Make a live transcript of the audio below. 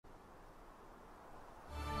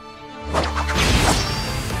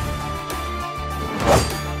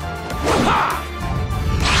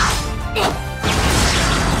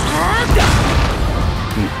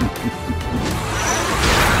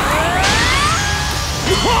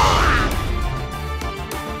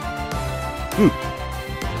Hey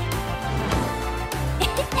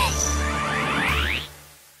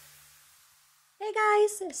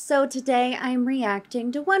guys, so today I'm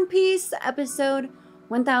reacting to One Piece episode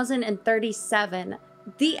 1037.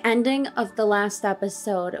 The ending of the last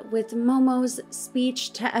episode with Momo's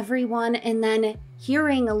speech to everyone and then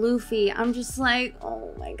hearing Luffy, I'm just like,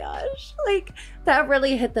 oh my gosh, like that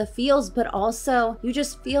really hit the feels, but also you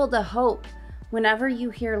just feel the hope whenever you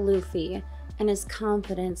hear Luffy and his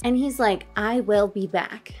confidence and he's like, I will be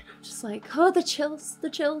back. I'm just like, oh, the chills, the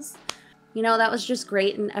chills. You know, that was just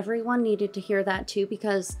great and everyone needed to hear that too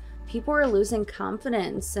because people were losing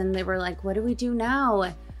confidence and they were like, what do we do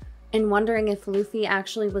now? And wondering if Luffy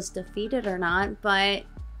actually was defeated or not, but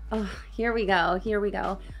oh, here we go, here we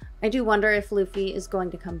go. I do wonder if Luffy is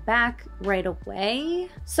going to come back right away.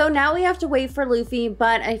 So now we have to wait for Luffy,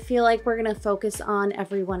 but I feel like we're gonna focus on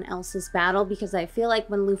everyone else's battle because I feel like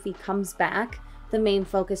when Luffy comes back, the main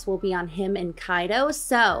focus will be on him and Kaido.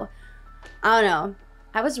 So, I don't know.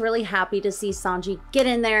 I was really happy to see Sanji get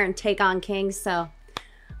in there and take on King, so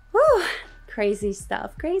whew, crazy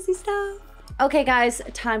stuff, crazy stuff. Okay guys,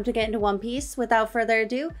 time to get into One Piece. Without further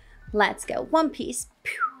ado, let's go. One Piece.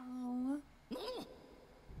 Pew.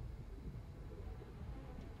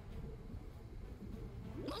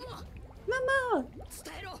 Mama!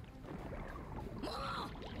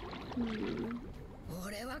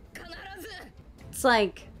 It's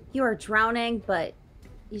like, you are drowning, but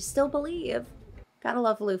you still believe. Gotta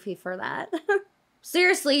love Luffy for that.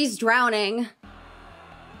 Seriously, he's drowning.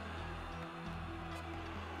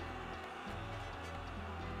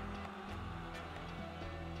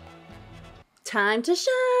 Time to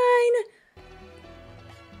shine!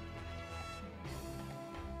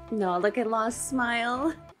 No, look at Law's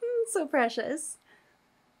smile. So precious.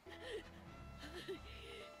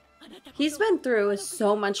 He's been through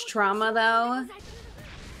so much trauma, though.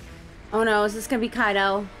 Oh no, is this gonna be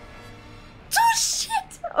Kaido? Oh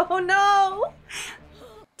shit! Oh no!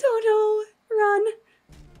 Oh no! Run!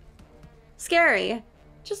 Scary.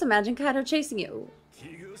 Just imagine Kaido chasing you.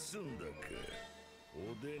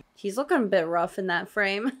 He's looking a bit rough in that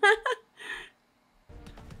frame.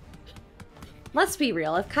 Let's be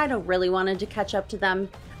real, if Kaido really wanted to catch up to them,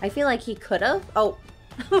 I feel like he could have. Oh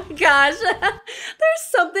my gosh. There's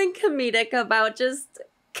something comedic about just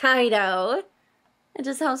Kaido. And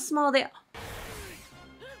just how small they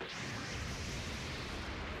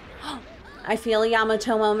are. I feel a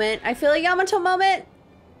Yamato moment. I feel a Yamato moment.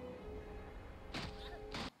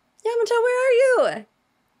 Yamato, where are you?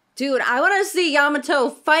 Dude, I want to see Yamato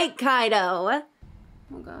fight Kaido.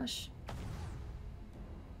 Oh gosh.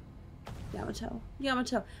 Yamato.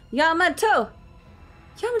 Yamato. Yamato!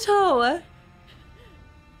 Yamato!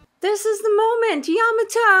 This is the moment!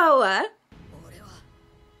 Yamato!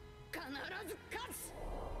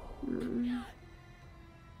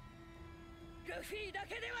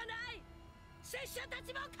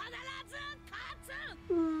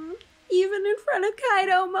 Even in front of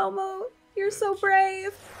Kaido, Momo. You're so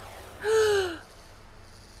brave.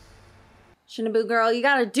 Shinobu girl, you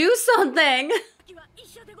gotta do something!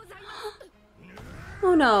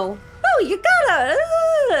 Oh no. Oh, you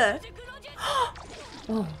gotta!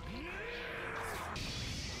 Oh.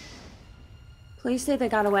 Please say they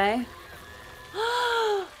got away.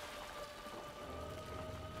 Oh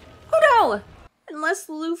no! Unless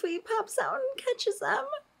Luffy pops out and catches them.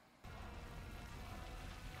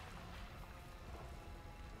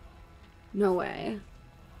 No way.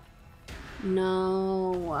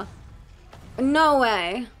 No. No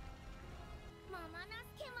way.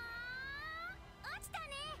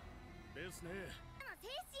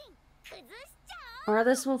 Or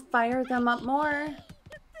this will fire them up more.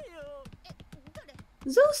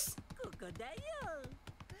 Zeus!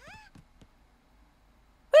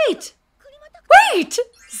 Wait! Wait!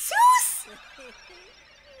 Zeus!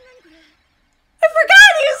 I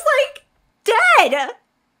forgot he was like dead!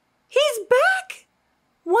 He's back?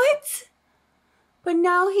 What? But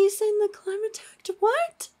now he's in the Climatex.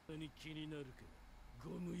 What?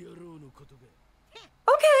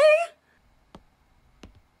 Okay.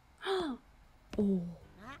 Oh. Oh.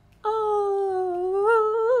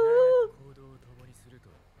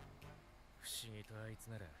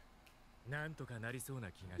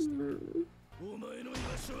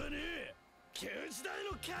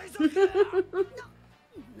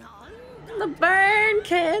 The burn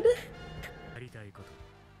kid.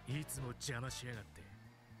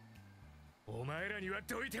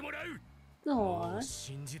 Aww.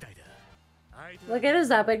 Look at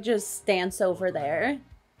his epic just stance over there.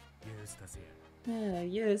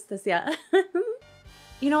 Eustacia.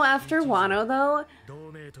 You know, after Wano though,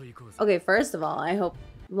 okay, first of all, I hope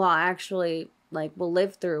Law actually, like, will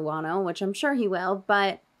live through Wano, which I'm sure he will,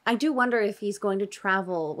 but I do wonder if he's going to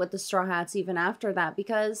travel with the Straw Hats even after that,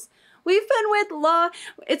 because we've been with Law.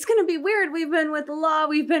 It's going to be weird. We've been with Law.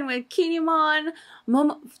 We've been with Kinemon,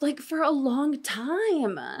 Momo, like, for a long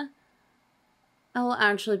time. I will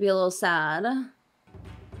actually be a little sad.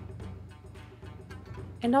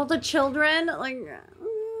 And all the children, like...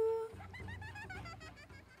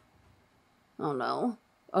 Oh no.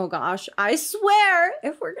 Oh gosh. I swear,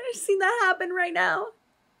 if we're gonna see that happen right now.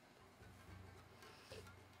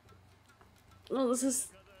 Oh, this is...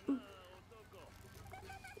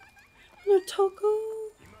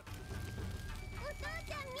 Notoko.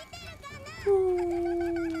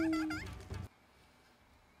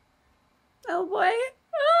 Oh boy.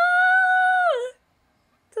 Ah!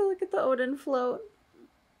 To look at the Odin float.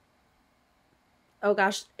 Oh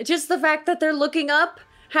gosh. Just the fact that they're looking up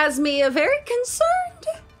has me very concerned.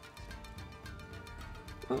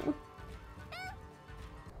 Oh.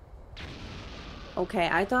 Okay,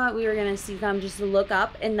 I thought we were gonna see them just look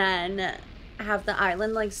up and then have the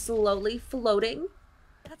island like slowly floating.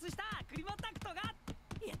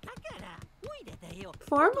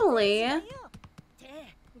 Formally.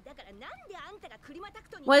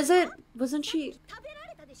 Wasn't she?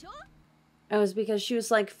 It was because she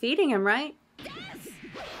was like feeding him, right?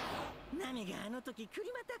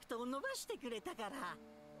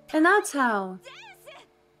 And that's how.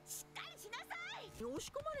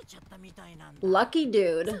 Lucky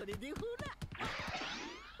dude.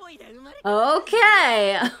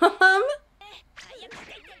 Okay.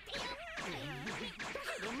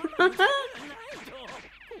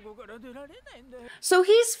 So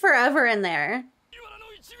he's forever in there.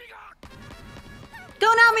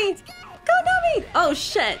 Go Nami! Go Nami! Oh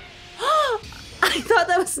shit. I thought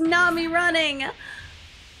that was Nami running.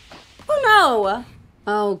 Oh no.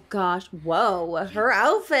 Oh gosh. Whoa. Her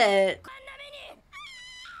outfit.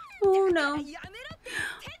 Oh no.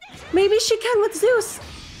 Maybe she can with Zeus.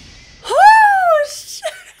 Oh shit.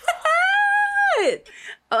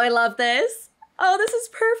 Oh, I love this. Oh, this is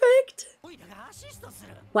perfect.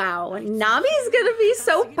 Wow. Nami's gonna be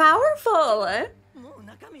so powerful.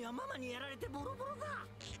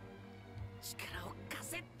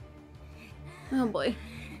 Oh boy.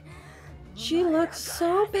 She looks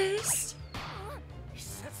so pissed.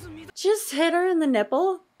 Just hit her in the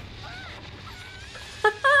nipple.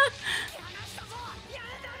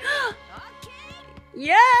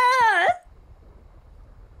 Yeah!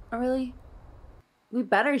 Oh, really? We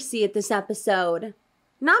better see it this episode.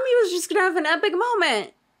 Nami was just gonna have an epic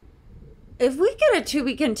moment. If we get a to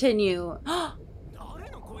be continue.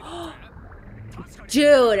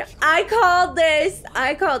 Dude, I called this.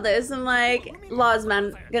 I'm like, Law's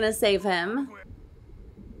man gonna save him.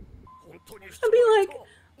 I'll be like,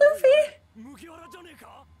 Luffy.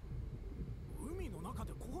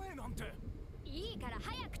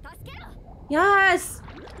 Yes!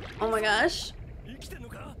 Oh my gosh.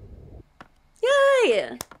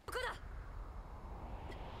 Yay!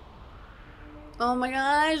 Oh my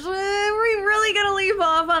gosh, are we really gonna leave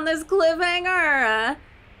off on this cliffhanger?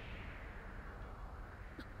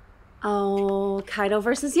 Oh, Kaido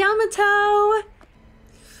versus Yamato.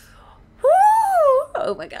 Woo!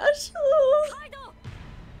 Oh my gosh.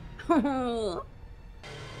 Oh.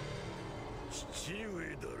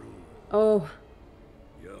 Oh.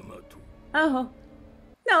 Oh.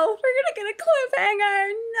 No, we're gonna get a cliffhanger.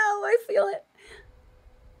 No, I feel it.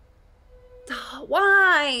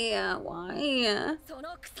 Why? Why?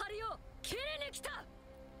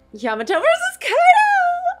 Yamato versus Kaido!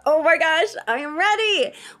 Oh my gosh, I am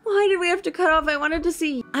ready! Why did we have to cut off? I wanted to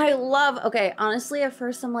see. I love, okay, honestly, at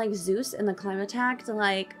first I'm like, Zeus in the climax,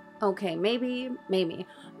 like, okay, maybe.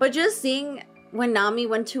 But just seeing when Nami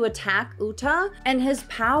went to attack Uta and his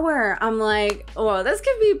power, I'm like, oh, this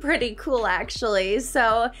could be pretty cool actually.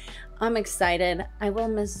 So I'm excited. I will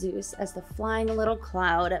miss Zeus as the flying little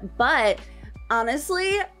cloud, but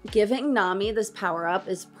honestly, giving Nami this power up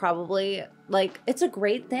is probably like, it's a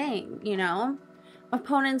great thing, you know?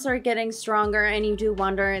 Opponents are getting stronger and you do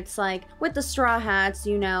wonder, it's like with the Straw Hats,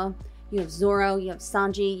 you know, you have Zoro, you have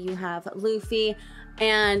Sanji, you have Luffy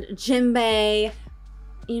and Jinbei,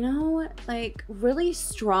 you know, like really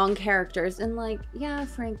strong characters. And like, yeah,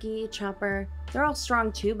 Frankie, Chopper, they're all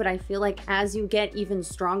strong too, but I feel like as you get even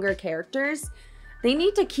stronger characters, they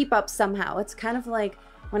need to keep up somehow. It's kind of like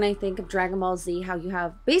when I think of Dragon Ball Z, how you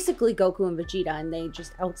have basically Goku and Vegeta and they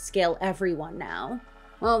just outscale everyone now.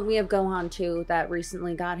 Well, we have Gohan too that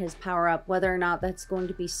recently got his power up. Whether or not that's going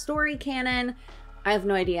to be story canon, I have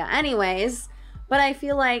no idea. Anyways, But I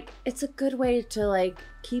feel like it's a good way to like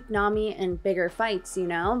keep Nami in bigger fights, you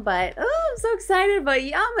know? But oh, I'm so excited about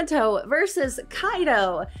Yamato versus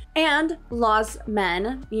Kaido and Lost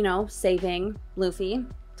Men, you know, saving Luffy.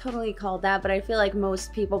 Totally called that, but I feel like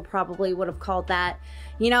most people probably would have called that,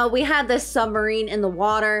 you know, we had this submarine in the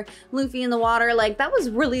water, Luffy in the water, like that was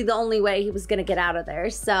really the only way he was gonna get out of there.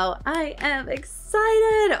 So I am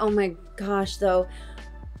excited. Oh my gosh, though.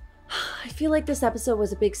 I feel like this episode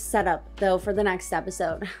was a big setup though for the next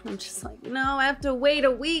episode. I'm just like, no, I have to wait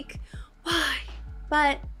a week. Why?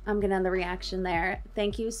 But I'm gonna end the reaction there.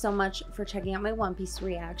 Thank you so much for checking out my One Piece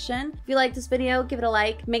reaction. If you like this video, give it a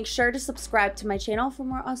like. Make sure to subscribe to my channel for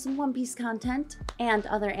more awesome One Piece content and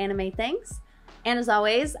other anime things. And as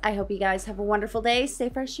always, I hope you guys have a wonderful day. Stay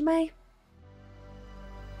fresh, Shimei.